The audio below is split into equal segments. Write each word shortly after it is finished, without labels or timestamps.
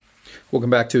Welcome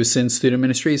back to Ascend Student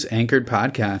Ministries Anchored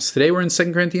Podcast. Today we're in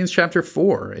 2 Corinthians chapter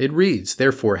 4. It reads,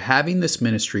 "Therefore, having this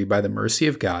ministry by the mercy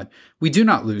of God, we do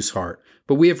not lose heart,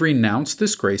 but we have renounced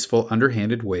disgraceful,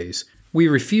 underhanded ways. We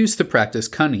refuse to practice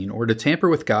cunning or to tamper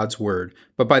with God's word,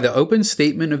 but by the open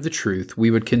statement of the truth,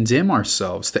 we would condemn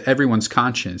ourselves to everyone's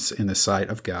conscience in the sight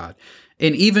of God.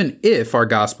 And even if our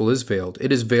gospel is veiled,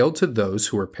 it is veiled to those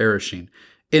who are perishing.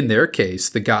 In their case,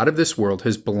 the God of this world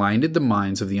has blinded the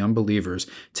minds of the unbelievers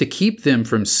to keep them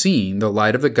from seeing the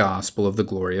light of the gospel of the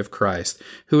glory of Christ,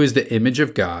 who is the image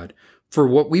of God. For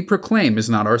what we proclaim is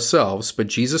not ourselves, but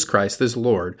Jesus Christ as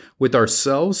Lord, with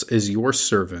ourselves as your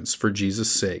servants for Jesus'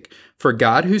 sake. For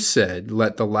God, who said,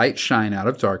 'Let the light shine out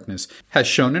of darkness,' has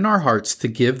shone in our hearts to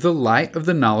give the light of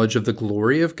the knowledge of the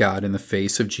glory of God in the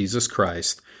face of Jesus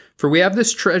Christ. For we have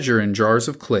this treasure in jars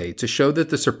of clay to show that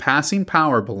the surpassing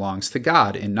power belongs to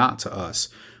God and not to us.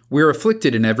 We are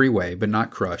afflicted in every way, but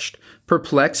not crushed,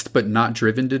 perplexed, but not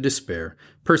driven to despair,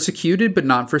 persecuted, but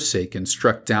not forsaken,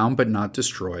 struck down, but not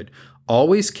destroyed,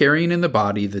 always carrying in the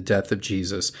body the death of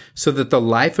Jesus, so that the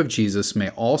life of Jesus may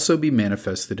also be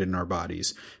manifested in our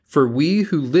bodies. For we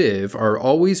who live are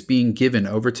always being given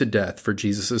over to death for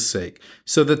Jesus' sake,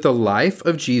 so that the life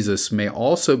of Jesus may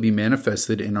also be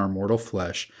manifested in our mortal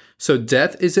flesh. So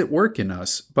death is at work in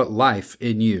us, but life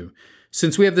in you.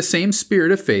 Since we have the same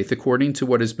spirit of faith according to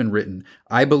what has been written,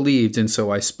 'I believed and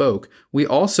so I spoke,' we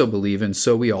also believe and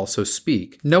so we also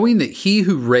speak, knowing that he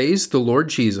who raised the Lord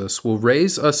Jesus will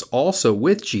raise us also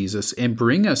with Jesus and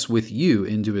bring us with you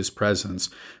into his presence.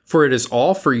 For it is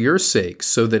all for your sake,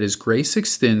 so that as grace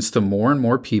extends to more and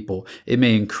more people, it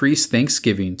may increase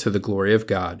thanksgiving to the glory of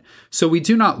God. So we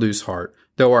do not lose heart.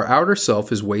 Though our outer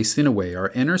self is wasting away,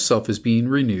 our inner self is being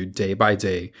renewed day by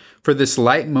day. For this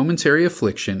light momentary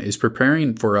affliction is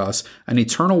preparing for us an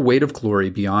eternal weight of glory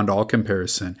beyond all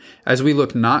comparison, as we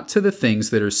look not to the things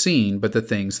that are seen, but the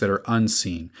things that are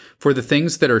unseen. For the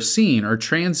things that are seen are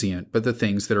transient, but the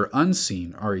things that are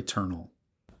unseen are eternal."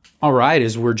 All right,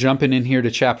 as we're jumping in here to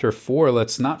chapter 4,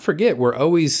 let's not forget we're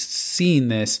always seeing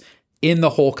this in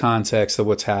the whole context of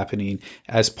what's happening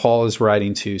as Paul is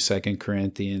writing to 2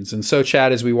 Corinthians. And so,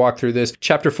 Chad, as we walk through this,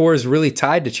 chapter 4 is really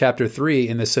tied to chapter 3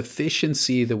 in the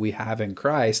sufficiency that we have in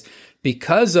Christ.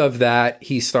 Because of that,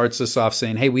 he starts us off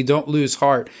saying, hey, we don't lose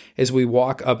heart as we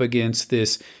walk up against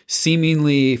this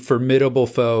seemingly formidable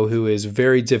foe who is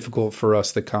very difficult for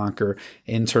us to conquer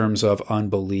in terms of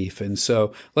unbelief. And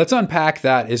so let's unpack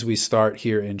that as we start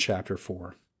here in chapter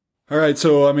 4. All right,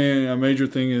 so I mean, a major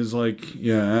thing is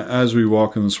as we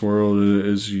walk in this world,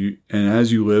 as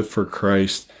you live for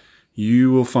Christ, you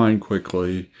will find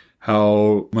quickly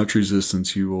how much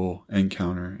resistance you will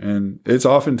encounter, and it's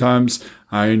oftentimes,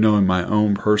 I know in my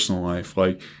own personal life,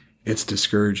 it's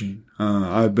discouraging.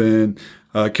 I've been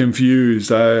confused.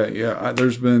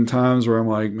 There's been times where I'm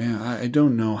like, man, I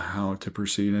don't know how to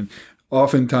proceed, and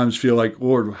oftentimes feel like,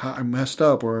 Lord, I messed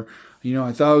up, or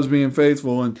I thought I was being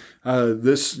faithful, and I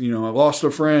lost a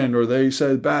friend, or they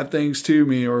said bad things to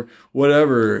me, or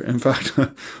whatever. In fact,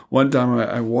 one time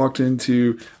I walked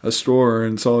into a store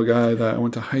and saw a guy that I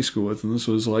went to high school with, and this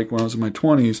was when I was in my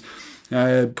 20s. I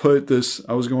had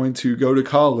I was going to go to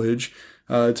college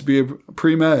to be a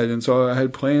pre-med, and so I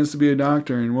had plans to be a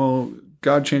doctor, and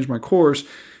God changed my course.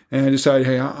 And I decided,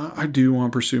 hey, I do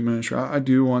want to pursue ministry. I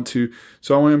do want to.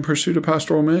 So I went and pursued a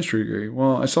pastoral ministry degree.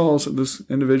 Well, I saw this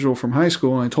individual from high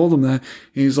school, and I told him that.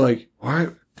 And he's like, why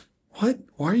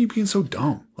are you being so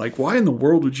dumb? Why in the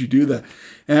world would you do that?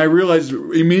 And I realized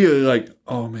immediately,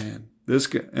 oh man, this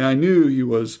guy. And I knew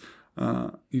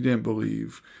he didn't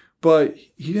believe. But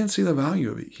he didn't see the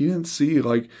value of it. He didn't see,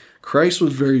 Christ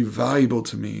was very valuable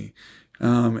to me.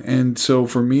 And so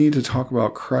for me to talk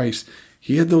about Christ,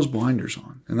 he had those blinders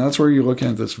on. And that's where you're looking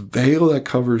at this veil that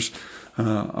covers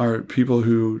our people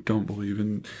who don't believe.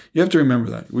 And you have to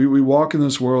remember that. We walk in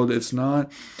this world. It's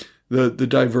not the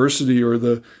diversity or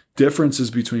the differences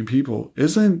between people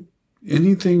isn't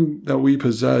anything that we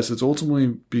possess. It's ultimately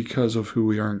because of who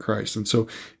we are in Christ. And so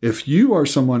if you are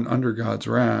someone under God's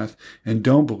wrath and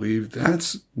don't believe,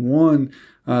 that's one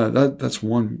that's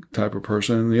one type of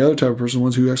person. And the other type of person is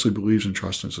one who actually believes and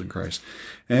trusts in Christ.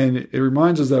 And it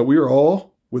reminds us that we are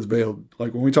all with veiled.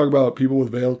 When we talk about people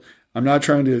with veiled, I'm not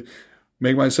trying to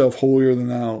make myself holier than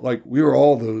thou. We are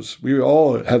all those. We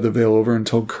all have the veil over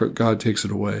until God takes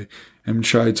it away and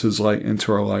shines his light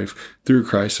into our life through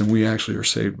Christ, and we actually are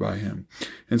saved by him.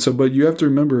 And so, but you have to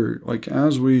remember,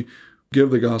 as we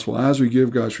give the gospel, as we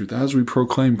give God's truth, as we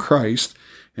proclaim Christ,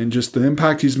 and just the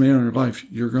impact he's made on your life,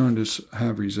 you're going to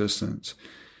have resistance.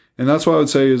 And that's what I would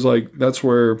say is that's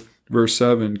where verse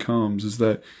 7 comes, is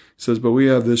that it says, but we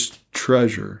have this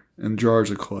treasure in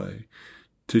jars of clay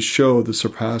to show the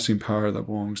surpassing power that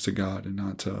belongs to God and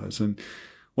not to us. And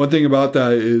one thing about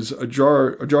that is a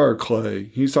jar of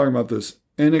clay. He's talking about this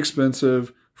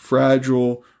inexpensive,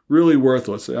 fragile, really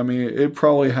worthless. I mean, it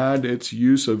probably had its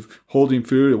use of holding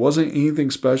food. It wasn't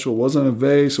anything special. It wasn't a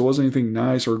vase. It wasn't anything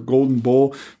nice or a golden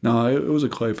bowl. No, it was a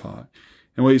clay pot.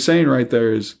 And what he's saying right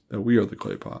there is that we are the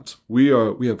clay pots. We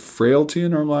have frailty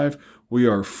in our life. We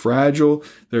are fragile.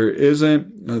 There's a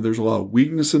lot of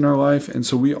weakness in our life. And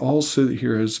so we all sit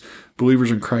here as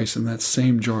believers in Christ in that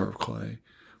same jar of clay.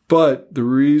 But the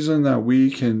reason that we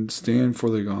can stand for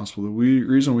the gospel, the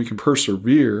reason we can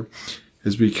persevere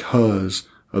is because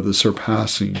of the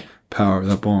surpassing power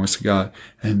that belongs to God.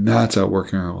 And that's at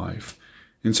work in our life.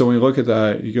 And so when you look at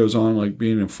that, he goes on like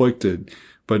being afflicted,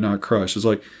 but not crushed. It's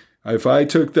like, if I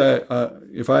took that,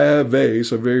 if I had a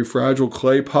vase, a very fragile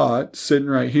clay pot sitting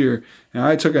right here, and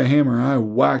I took a hammer and I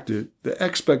whacked it, the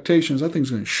expectation is that thing's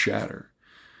going to shatter.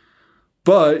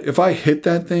 But if I hit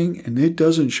that thing and it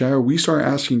doesn't shatter, we start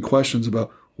asking questions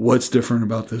about what's different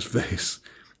about this vase.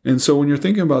 And so when you're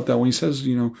thinking about that, when he says,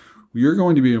 you're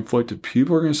going to be inflicted,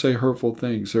 people are going to say hurtful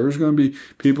things. There's going to be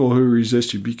people who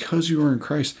resist you because you are in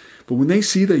Christ. But when they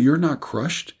see that you're not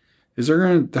crushed,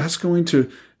 that's going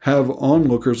to have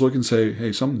onlookers look and say,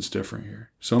 hey, something's different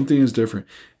here. Something is different.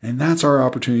 And that's our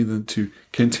opportunity then to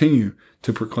continue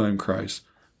to proclaim Christ.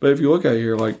 But if you look at it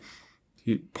here, like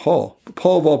Paul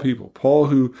of all people, Paul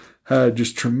who had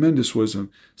just tremendous wisdom,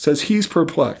 says he's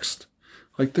perplexed.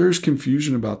 Like there's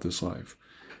confusion about this life.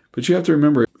 But you have to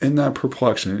remember, in that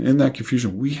perplexion, in that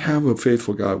confusion, we have a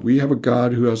faithful God. We have a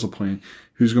God who has a plan,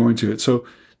 who's going to it. So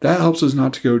that helps us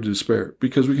not to go to despair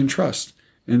because we can trust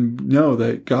and know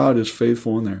that God is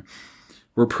faithful in there.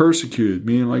 We're persecuted,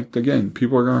 meaning like, again,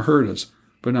 people are going to hurt us,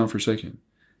 but not forsaken.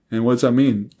 And what does that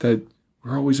mean? That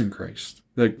we're always in Christ,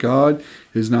 that God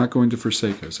is not going to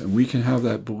forsake us. And we can have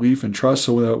that belief and trust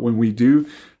so that when we do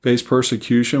face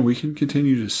persecution, we can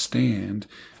continue to stand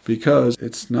because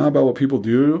it's not about what people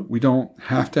do. We don't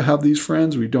have to have these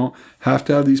friends. We don't have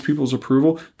to have these people's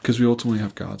approval because we ultimately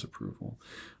have God's approval.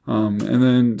 And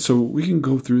then, so we can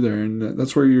go through there, and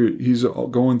that's where he's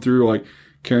going through, like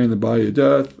carrying the body of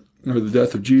death, or the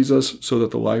death of Jesus, so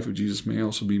that the life of Jesus may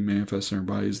also be manifest in our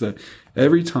bodies. That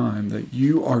every time that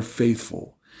you are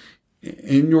faithful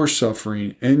in your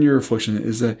suffering, in your affliction,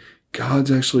 is that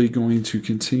God's actually going to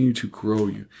continue to grow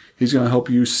you. He's going to help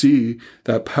you see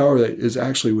that power that is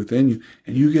actually within you,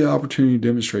 and you get an opportunity to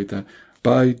demonstrate that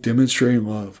by demonstrating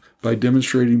love, by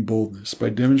demonstrating boldness, by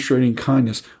demonstrating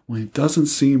kindness when it doesn't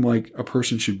seem like a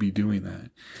person should be doing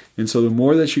that. And so the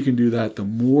more that you can do that, the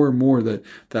more and more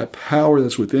that power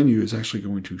that's within you is actually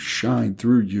going to shine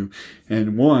through you.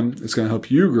 And one, it's going to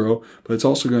help you grow, but it's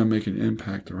also going to make an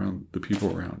impact around the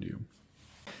people around you.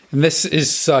 And this is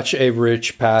such a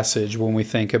rich passage when we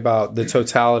think about the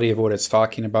totality of what it's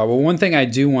talking about. But one thing I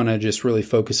do want to just really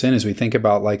focus in as we think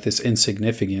about like this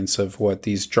insignificance of what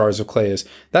these jars of clay is.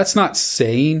 That's not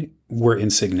saying we're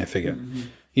insignificant.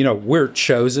 Mm-hmm. We're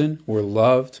chosen, we're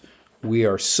loved, we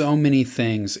are so many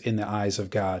things in the eyes of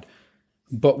God.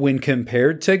 But when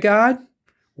compared to God,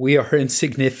 we are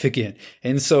insignificant.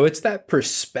 And so it's that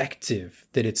perspective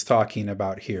that it's talking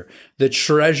about here. The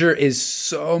treasure is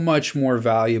so much more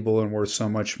valuable and worth so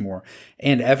much more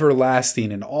and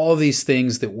everlasting and all these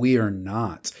things that we are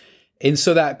not. And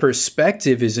so that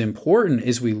perspective is important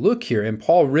as we look here. And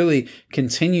Paul really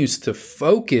continues to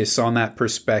focus on that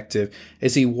perspective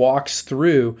as he walks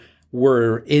through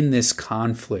we're in this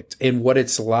conflict and what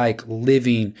it's like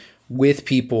living with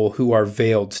people who are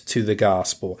veiled to the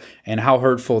gospel and how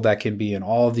hurtful that can be and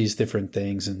all of these different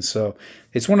things. And so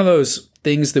it's one of those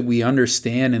things that we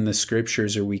understand in the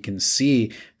scriptures, or we can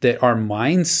see that our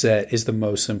mindset is the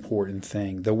most important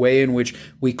thing. The way in which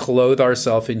we clothe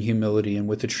ourselves in humility and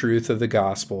with the truth of the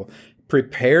gospel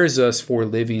prepares us for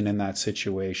living in that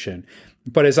situation.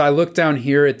 But as I look down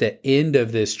here at the end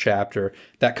of this chapter,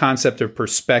 that concept of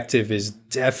perspective is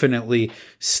definitely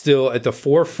still at the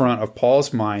forefront of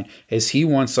Paul's mind as he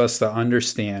wants us to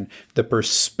understand the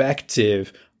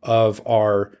perspective of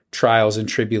our trials and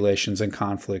tribulations and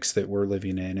conflicts that we're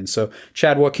living in. And so,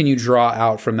 Chad, what can you draw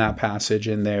out from that passage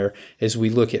in there as we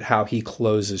look at how he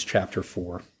closes chapter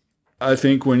 4? I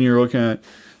think when you're looking at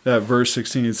that verse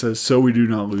 16, it says, so we do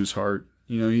not lose heart.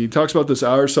 He talks about this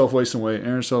outer self wasting away,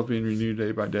 inner self being renewed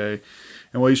day by day.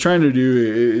 And what he's trying to do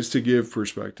is to give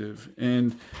perspective.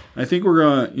 And I think we're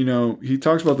going to, he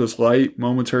talks about this light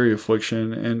momentary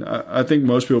affliction. And I think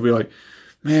most people will be like,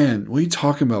 man, what are you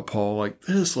talking about, Paul? Like,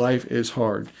 this life is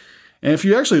hard. And if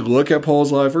you actually look at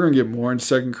Paul's life, we're going to get more into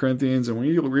 2 Corinthians. And when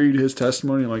you read his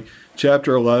testimony, like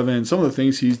chapter 11, some of the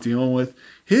things he's dealing with,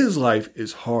 his life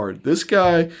is hard. This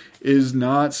guy is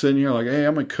not sitting here like, hey,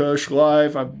 I'm a cush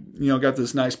life. I've, got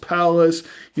this nice palace.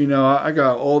 I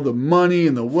got all the money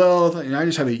and the wealth, and I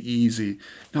just have it easy.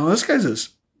 Now, this guy's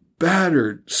this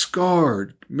battered,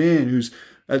 scarred man who's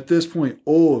at this point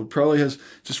old, probably has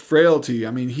just frailty.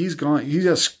 I mean, he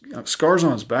has scars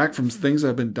on his back from things that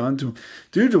have been done to him.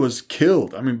 Dude was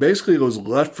killed. I mean, basically was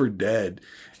left for dead.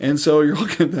 And so you're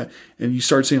looking at that and you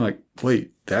start seeing like,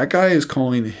 wait, that guy is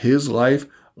calling his life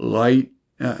light,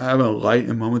 having a light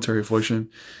and momentary affliction.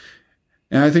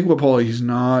 And I think what Paul, he's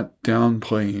not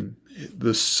downplaying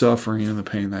the suffering and the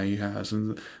pain that he has.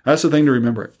 And that's the thing to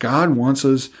remember. God wants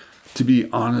us to be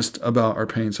honest about our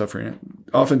pain and suffering.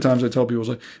 Oftentimes I tell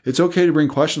people, it's okay to bring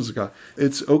questions to God.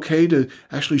 It's okay to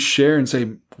actually share and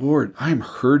say, Lord, I am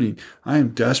hurting. I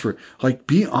am desperate. Like,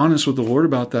 be honest with the Lord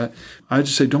about that. I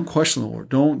just say, don't question the Lord.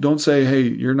 Don't say, hey,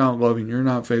 you're not loving, you're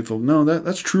not faithful. No,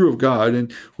 that's true of God, and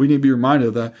we need to be reminded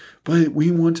of that. But we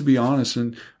want to be honest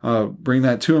and bring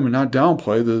that to Him and not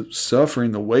downplay the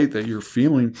suffering, the weight that you're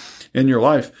feeling in your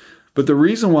life. But the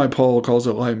reason why Paul calls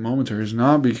it light and momentary is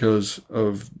not because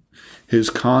of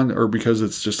or because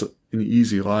it's just an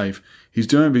easy life. He's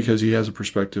doing it because he has a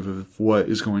perspective of what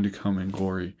is going to come in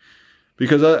glory.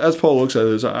 Because as Paul looks at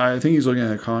this, I think he's looking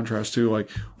at a contrast too. Like,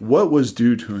 what was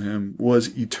due to him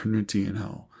was eternity in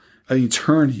hell. An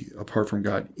eternity apart from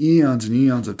God. Eons and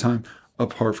eons of time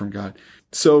apart from God.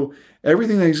 So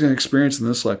everything that he's going to experience in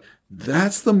this life,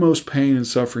 that's the most pain and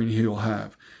suffering he'll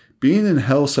have. Being in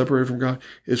hell separated from God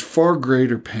is far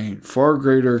greater pain, far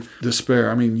greater despair.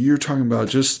 I mean, you're talking about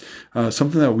just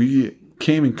something that we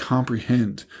can't even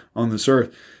comprehend on this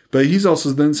earth. But he's also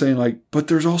then saying, like, but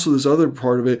there's also this other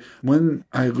part of it. When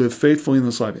I live faithfully in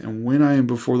this life and when I am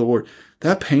before the Lord,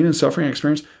 that pain and suffering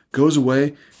experience goes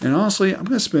away. And honestly, I'm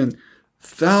going to spend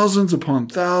thousands upon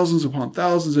thousands upon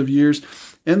thousands of years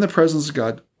in the presence of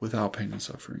God without pain and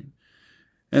suffering.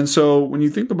 And so when you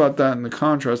think about that in the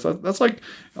contrast, that's like,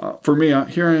 for me,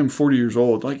 here I am 40 years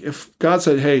old. Like, if God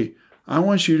said, hey, I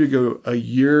want you to go a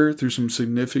year through some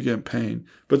significant pain,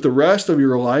 but the rest of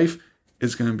your life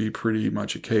is going to be pretty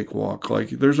much a cakewalk.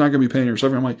 Like, there's not going to be pain or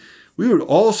suffering. I'm like, we would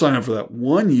all sign up for that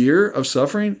 1 year of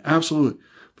suffering. Absolutely.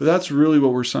 But that's really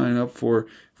what we're signing up for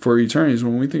eternity. Is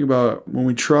when we think about, when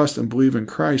we trust and believe in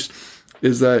Christ,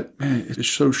 is that, man, it's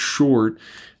so short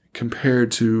compared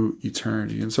to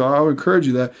eternity. And so I would encourage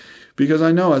you that, because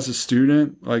I know as a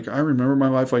student, like, I remember my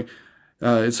life, like,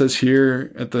 it says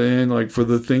here at the end, like, for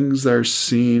the things that are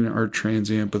seen are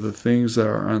transient, but the things that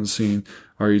are unseen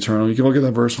are eternal. You can look at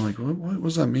that verse and like, what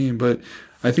does that mean? But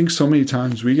I think so many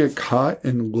times we get caught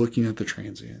in looking at the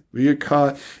transient. We get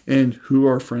caught in who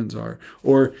our friends are,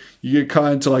 or you get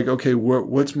caught into like, okay,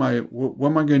 what am I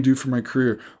going to do for my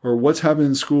career, or what's happening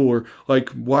in school, or like,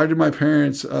 why did my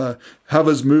parents have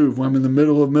us move when I'm in the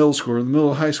middle of middle school or in the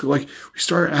middle of high school? Like,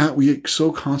 we get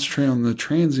so concentrated on the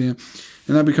transient.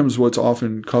 And that becomes what's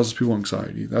often causes people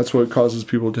anxiety. That's what causes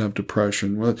people to have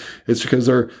depression. Well, it's because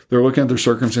they're looking at their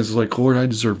circumstances like, Lord, I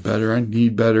deserve better. I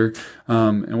need better.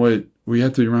 And what we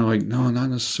have to be around, like, no,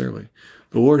 not necessarily.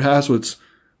 The Lord has what's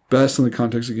best in the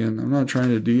context. Again, I'm not trying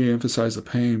to de-emphasize the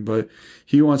pain, but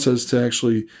He wants us to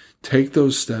actually take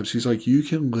those steps. He's like, you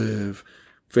can live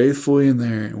faithfully in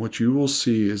there. And what you will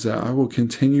see is that I will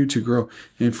continue to grow.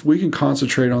 And if we can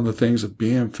concentrate on the things of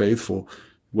being faithful,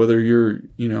 whether you're,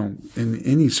 in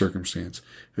any circumstance,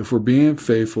 if we're being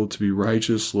faithful to be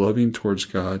righteous, loving towards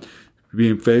God,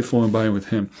 being faithful and abiding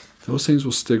with Him, those things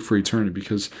will stick for eternity,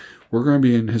 because we're going to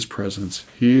be in His presence.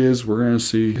 We're going to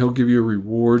see, He'll give you a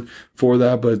reward for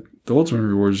that, but the ultimate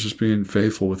reward is just being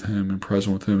faithful with Him and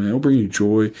present with Him. And it'll bring you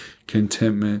joy,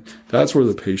 contentment. That's where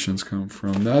the patience comes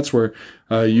from. That's where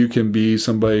you can be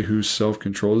somebody who's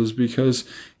self-controlled, is because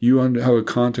you have a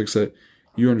context that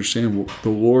you understand the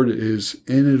Lord is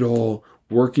in it all,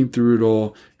 working through it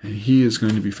all, and He is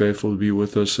going to be faithful to be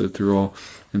with us through all.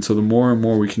 And so the more and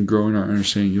more we can grow in our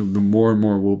understanding, the more and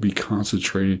more we'll be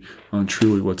concentrating on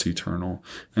truly what's eternal.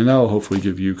 And that will hopefully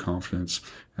give you confidence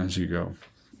as you go.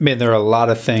 Man, there are a lot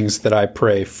of things that I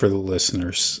pray for the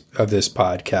listeners of this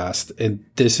podcast, and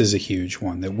this is a huge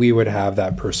one, that we would have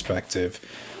that perspective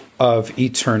of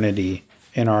eternity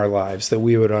in our lives, that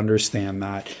we would understand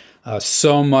that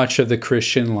so much of the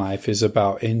Christian life is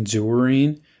about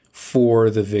enduring for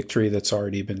the victory that's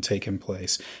already been taken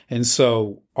place. And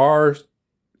so our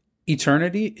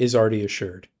eternity is already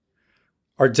assured.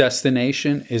 Our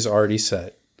destination is already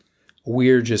set.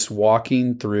 We're just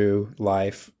walking through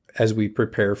life as we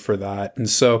prepare for that. And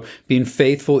so being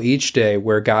faithful each day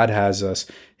where God has us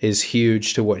is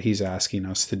huge to what he's asking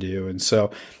us to do. And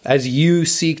so as you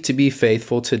seek to be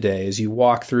faithful today, as you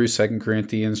walk through 2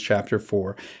 Corinthians chapter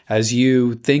 4, as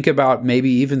you think about maybe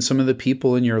even some of the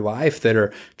people in your life that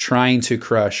are trying to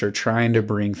crush or trying to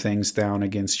bring things down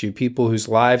against you, people whose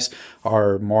lives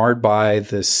are marred by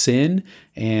the sin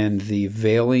and the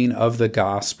veiling of the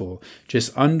gospel,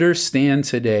 just understand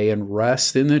today and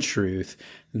rest in the truth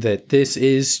that this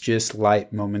is just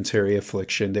light momentary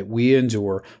affliction that we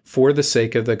endure for the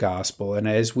sake of the gospel. And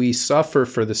as we suffer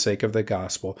for the sake of the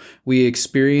gospel, we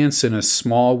experience in a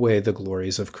small way the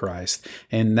glories of Christ.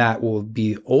 And that will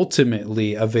be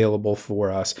ultimately available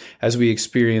for us as we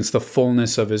experience the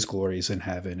fullness of his glories in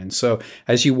heaven. And so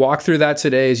as you walk through that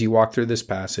today, as you walk through this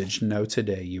passage, know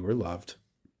today you are loved.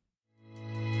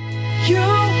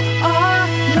 You